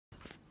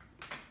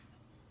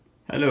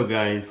Hello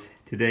guys,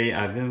 today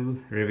I will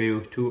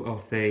review two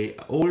of the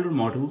older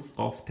models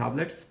of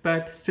tablets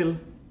but still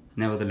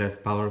nevertheless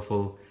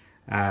powerful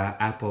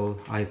Apple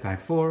iPad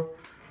 4,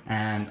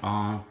 and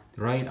on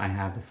the right I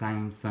have the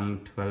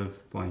Samsung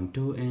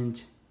 12.2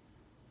 inch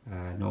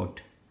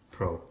Note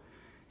Pro.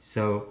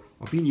 So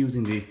I've been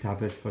using these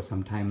tablets for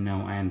some time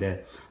now, and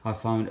I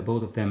found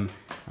both of them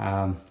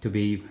to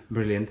be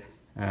brilliant,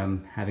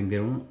 having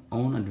their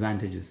own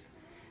advantages.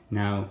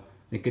 Now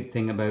the good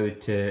thing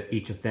about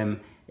each of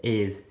them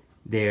is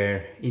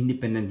their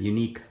independent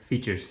unique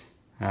features.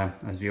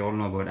 As we all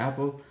know about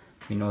Apple,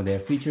 we know their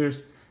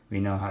features,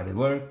 we know how they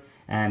work,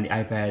 and the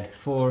iPad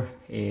 4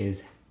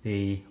 is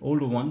the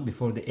older one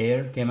before the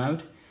Air came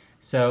out.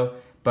 So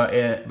but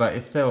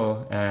it's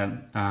still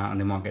on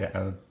the market at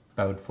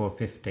about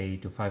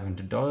 $450 to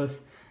 $500,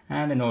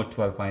 and the Note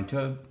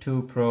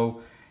 12.2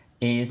 Pro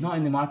is not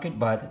in the market,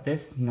 but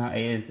this now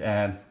is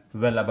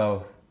well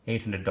above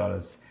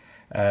 $800.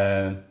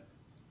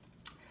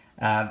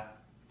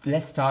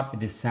 Let's start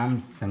with the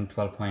Samsung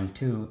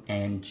 12.2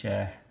 inch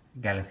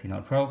Galaxy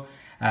Note Pro.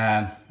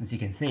 As you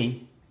can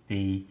see,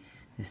 the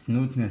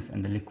smoothness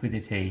and the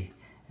liquidity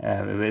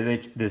with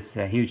which this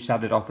huge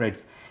tablet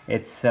operates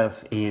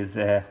itself is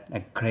a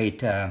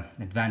great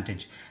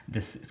advantage.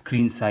 This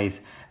screen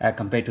size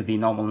compared to the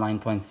normal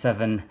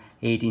 9.7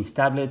 8-inch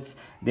tablets,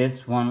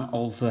 this one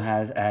also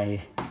has a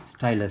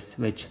stylus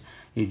which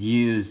is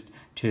used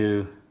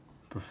to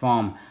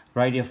perform a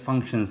variety of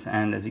functions,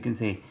 and as you can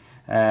see,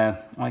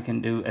 I can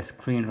do a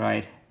screen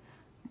write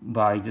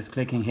by just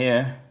clicking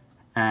here,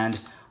 and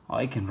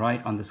I can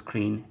write on the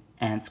screen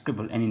and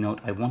scribble any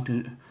note I want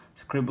to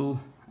scribble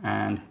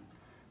and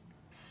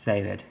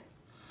save it.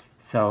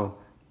 So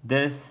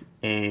this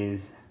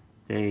is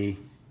the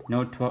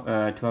Note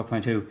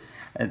 12.2.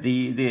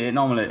 The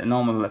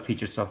normal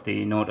features of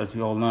the Note, as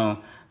we all know,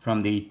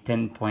 from the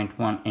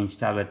 10.1 inch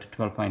tablet to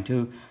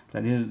 12.2.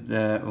 So this is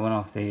one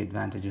of the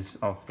advantages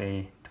of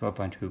the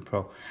 12.2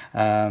 Pro.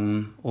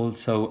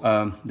 Also,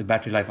 the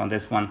battery life on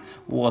this one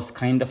was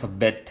kind of a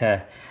bit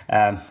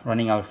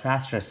running out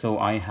faster, so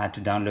I had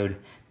to download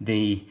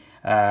the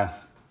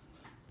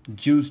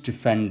Juice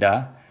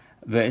Defender,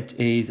 which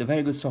is a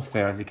very good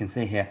software. As you can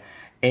see here,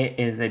 it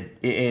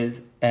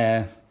is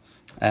a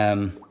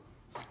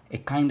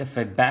kind of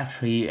a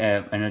battery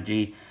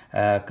energy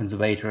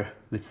conservator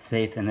which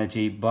saves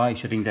energy by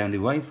shutting down the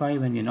Wi-Fi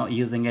when you're not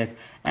using it,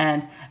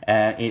 and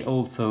it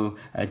also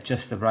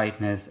adjusts the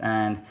brightness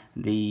and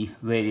the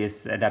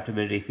various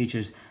adaptability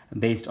features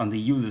based on the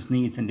user's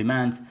needs and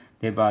demands,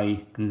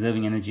 thereby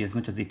conserving energy as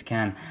much as it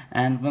can.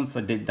 And once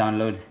I did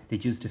download the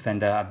Juice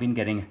Defender, I've been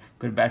getting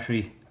good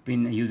battery. I've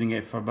been using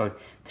it for about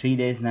 3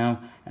 days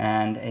now,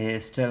 and it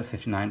is still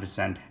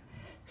 59%.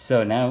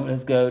 So now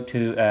let's go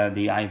to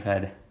the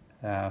iPad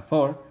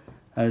 4.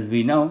 As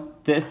we know,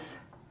 this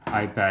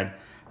iPad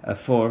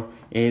 4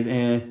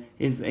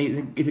 is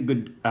a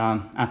good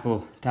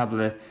Apple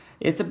tablet.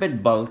 It's a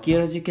bit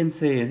bulkier, as you can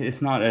see.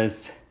 It's not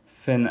as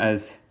thin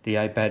as the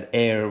iPad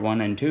Air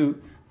 1 and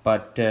 2,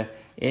 but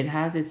it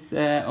has its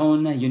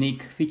own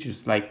unique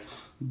features. Like,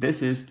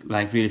 this is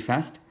like really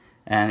fast,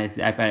 and it's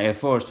the iPad Air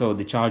 4, so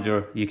the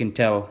charger, you can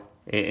tell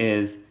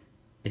it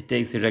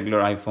takes the regular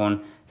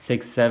iPhone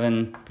 6,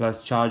 7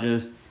 plus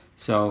chargers.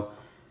 So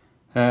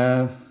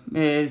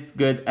it's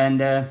good.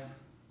 And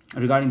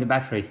regarding the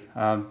battery,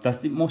 that's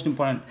the most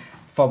important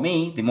for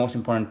me. The most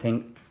important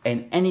thing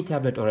in any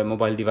tablet or a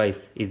mobile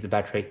device is the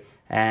battery,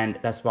 and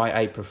that's why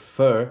I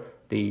prefer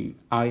the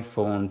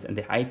iPhones and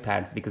the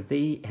iPads, because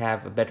they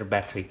have a better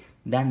battery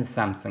than the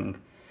Samsung.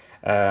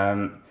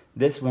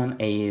 This one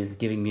is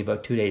giving me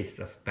about 2 days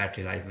of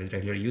battery life with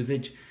regular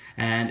usage,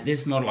 and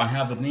this model I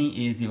have with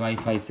me is the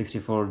Wi-Fi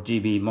 64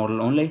 GB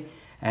model only,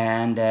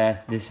 and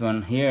this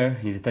one here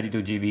is a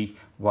 32 GB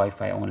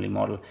Wi-Fi only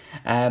model.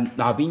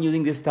 I've been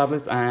using these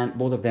tablets, and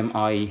both of them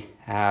I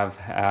have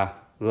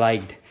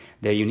liked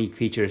their unique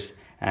features,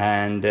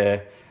 and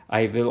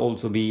I will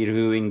also be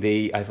reviewing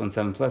the iPhone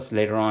 7 Plus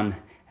later on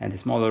and the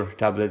smaller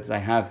tablets I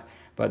have.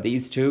 But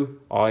these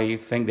two, I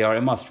think they are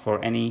a must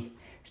for any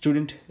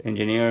student,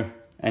 engineer,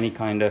 any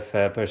kind of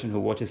person who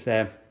watches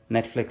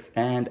Netflix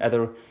and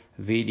other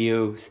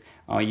videos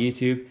on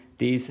YouTube.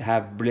 These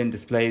have brilliant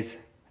displays.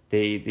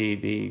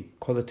 The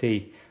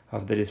quality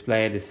of the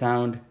display, the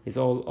sound is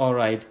all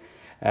right.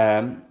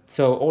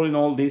 So all in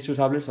all, these two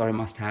tablets are a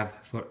must-have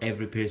for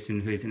every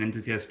person who is an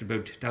enthusiast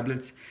about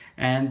tablets,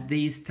 and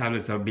these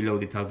tablets are below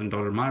the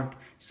 $1,000 mark,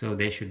 so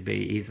they should be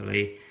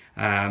easily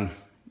kind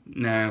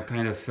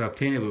of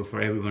obtainable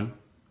for everyone.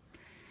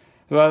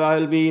 Well,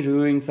 I'll be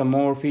reviewing some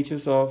more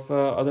features of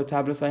other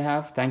tablets I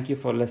have. Thank you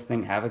for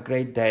listening. Have a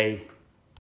great day.